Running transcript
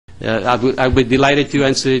I would be delighted to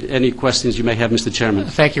answer any questions you may have, Mr. Chairman.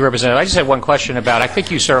 Thank you, Representative. I just had one question about, I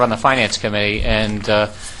think you serve on the Finance Committee, and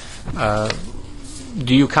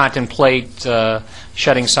do you contemplate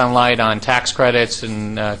shedding sunlight on tax credits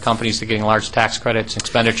and companies that are getting large tax credits,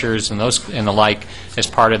 expenditures, and those and the like as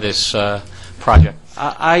part of this project?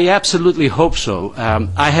 I absolutely hope so.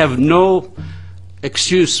 I have no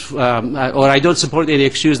excuse, or I don't support any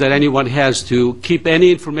excuse that anyone has to keep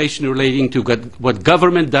any information relating to what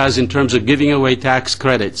government does in terms of giving away tax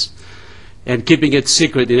credits and keeping it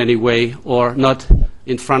secret in any way or not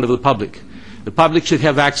in front of the public. The public should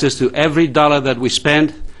have access to every dollar that we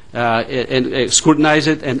spend and scrutinize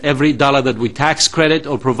it, and every dollar that we tax credit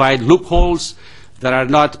or provide loopholes that are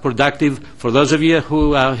not productive. For those of you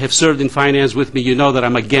who have served in finance with me, you know that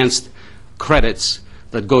I'm against credits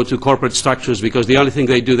that go to corporate structures, because the only thing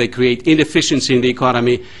they do, they create inefficiency in the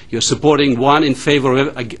economy. You're supporting one in favor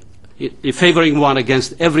of, favoring one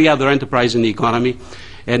against every other enterprise in the economy,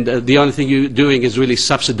 and the only thing you're doing is really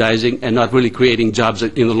subsidizing and not really creating jobs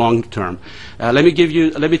in the long term. Let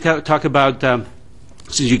me talk about,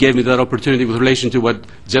 since you gave me that opportunity, with relation to what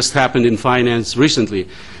just happened in finance recently,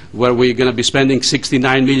 where we're going to be spending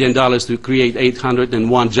 $69 million to create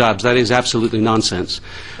 801 jobs. That is absolutely nonsense.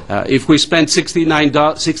 If we spend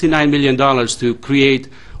 $69 million to create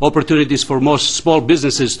opportunities for most small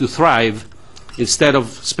businesses to thrive, instead of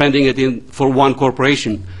spending it for one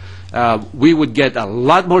corporation, we would get a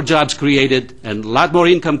lot more jobs created and a lot more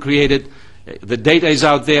income created. The data is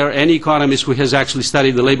out there. Any economist who has actually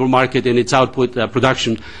studied the labor market and its output,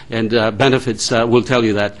 production, and benefits will tell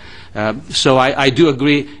you that. So I do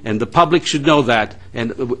agree, and the public should know that.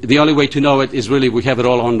 And the only way to know it is really we have it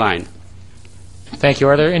all online. Thank you.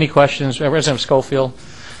 Are there any questions? Representative Schofield.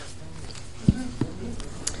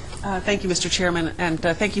 Thank you, Mr. Chairman, and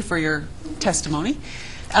thank you for your testimony.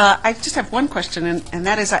 I just have one question, and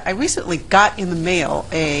that is I recently got in the mail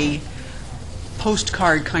a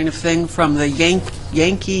postcard kind of thing from the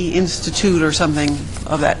Yankee Institute or something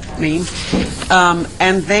of that name,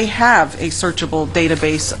 and they have a searchable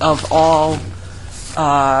database of all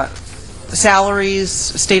salaries,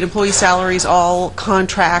 state employee salaries, all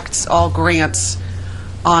contracts, all grants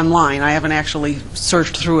online. I haven't actually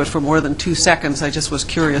searched through it for more than 2 seconds. I just was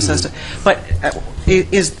curious as to, but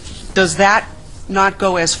does that not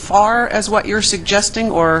go as far as what you're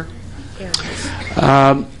suggesting, or?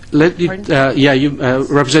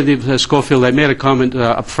 Representative Schofield, I made a comment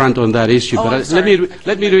up front on that issue, but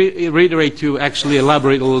let me reiterate to actually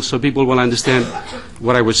elaborate a little so people will understand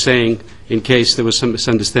what I was saying in case there was some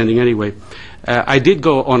misunderstanding anyway. I did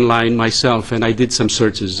go online myself, and I did some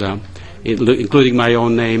searches, including my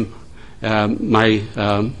own name, my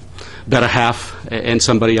better half, and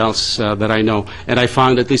somebody else that I know, and I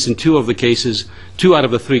found at least in 2 of the cases, 2 out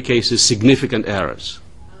of the 3 cases, significant errors.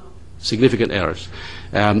 Significant errors.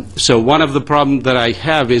 So one of the problems that I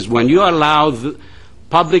have is when you allow the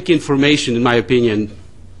public information, in my opinion,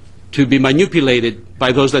 to be manipulated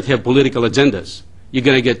by those that have political agendas, you're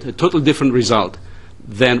going to get a totally different result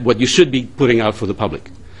than what you should be putting out for the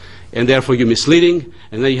public. And therefore you're misleading,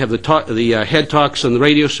 and then you have the head talks on the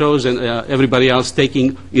radio shows and everybody else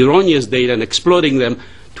taking erroneous data and exploiting them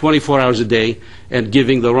 24 hours a day and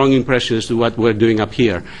giving the wrong impression as to what we're doing up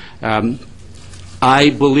here.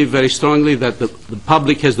 I believe very strongly that the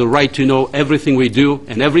public has the right to know everything we do,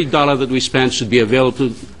 and every dollar that we spend should be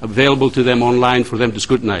available to them online for them to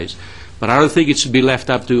scrutinize. But I don't think it should be left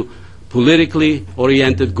up to politically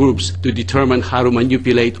oriented groups to determine how to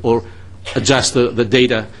manipulate or adjust the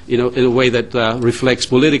data, in a way that reflects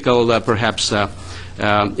political, perhaps,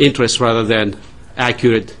 interests rather than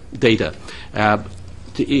accurate data.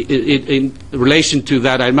 In relation to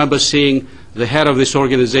that, I remember seeing the head of this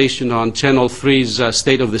organization on Channel 3's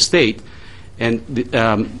State of the State, and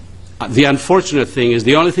the unfortunate thing is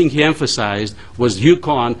the only thing he emphasized was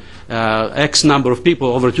Yukon, X number of people,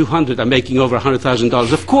 over 200, are making over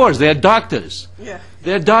 $100,000. Of course, they're doctors. Yeah.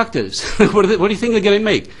 They're doctors. What do you think they're going to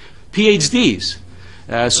make? PhDs.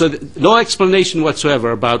 So no explanation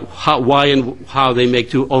whatsoever about why and how they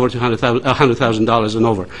make over $100,000 and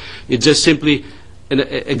over. It's just simply an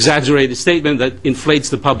exaggerated statement that inflates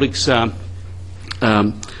the public's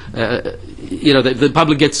the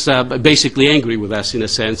public gets basically angry with us in a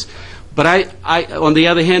sense. But on the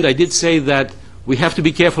other hand, I did say that we have to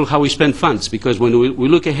be careful how we spend funds, because when we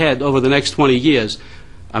look ahead over the next 20 years,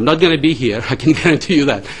 I'm not going to be here, I can guarantee you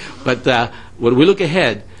that. But when we look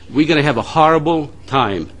ahead, we're going to have a horrible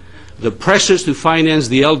time. The pressures to finance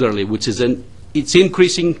the elderly, which is it's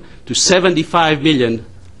increasing to 75 million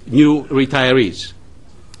new retirees.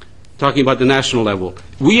 talking about the national level.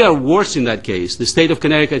 We are worse in that case. The state of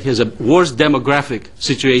Connecticut has a worse demographic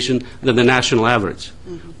situation than the national average.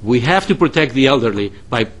 We have to protect the elderly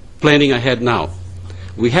by planning ahead now.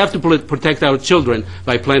 We have to protect our children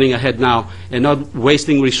by planning ahead now and not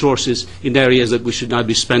wasting resources in areas that we should not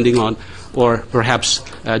be spending on, or perhaps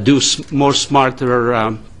do more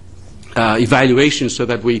smarter evaluations so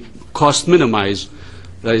that we cost minimize,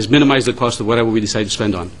 that is, minimize the cost of whatever we decide to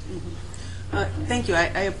spend on. Thank you.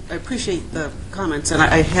 I appreciate the comments, and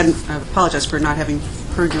I apologize for not having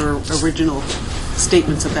heard your original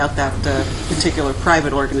statements about that particular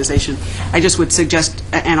private organization. I just would suggest,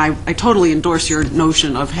 and I totally endorse your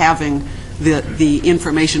notion of having the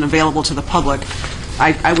information available to the public.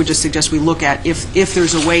 I would just suggest we look at if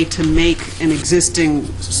there's a way to make an existing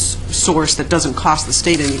source that doesn't cost the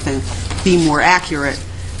state anything be more accurate,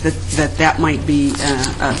 that might be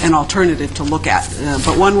an alternative to look at.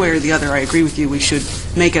 But one way or the other, I agree with you, we should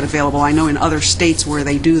make it available. I know in other states where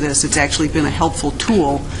they do this, it's actually been a helpful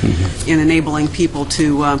tool in enabling people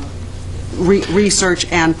to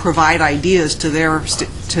research and provide ideas to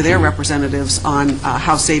their representatives on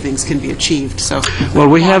how savings can be achieved. So, well,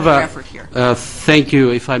 we have a effort here. Thank you,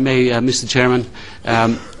 if I may, Mr. Chairman.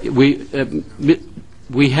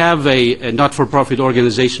 We have a not-for-profit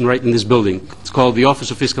organization right in this building. It's called the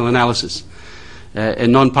Office of Fiscal Analysis,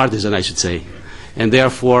 and nonpartisan, I should say. And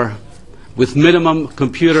therefore, with minimum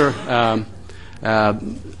computer,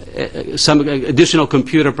 some additional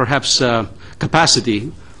computer, perhaps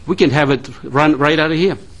capacity, we can have it run right out of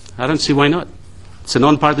here. I don't see why not. It's a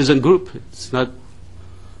nonpartisan group. It's not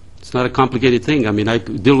a complicated thing. I mean, I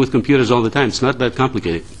deal with computers all the time. It's not that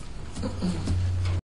complicated.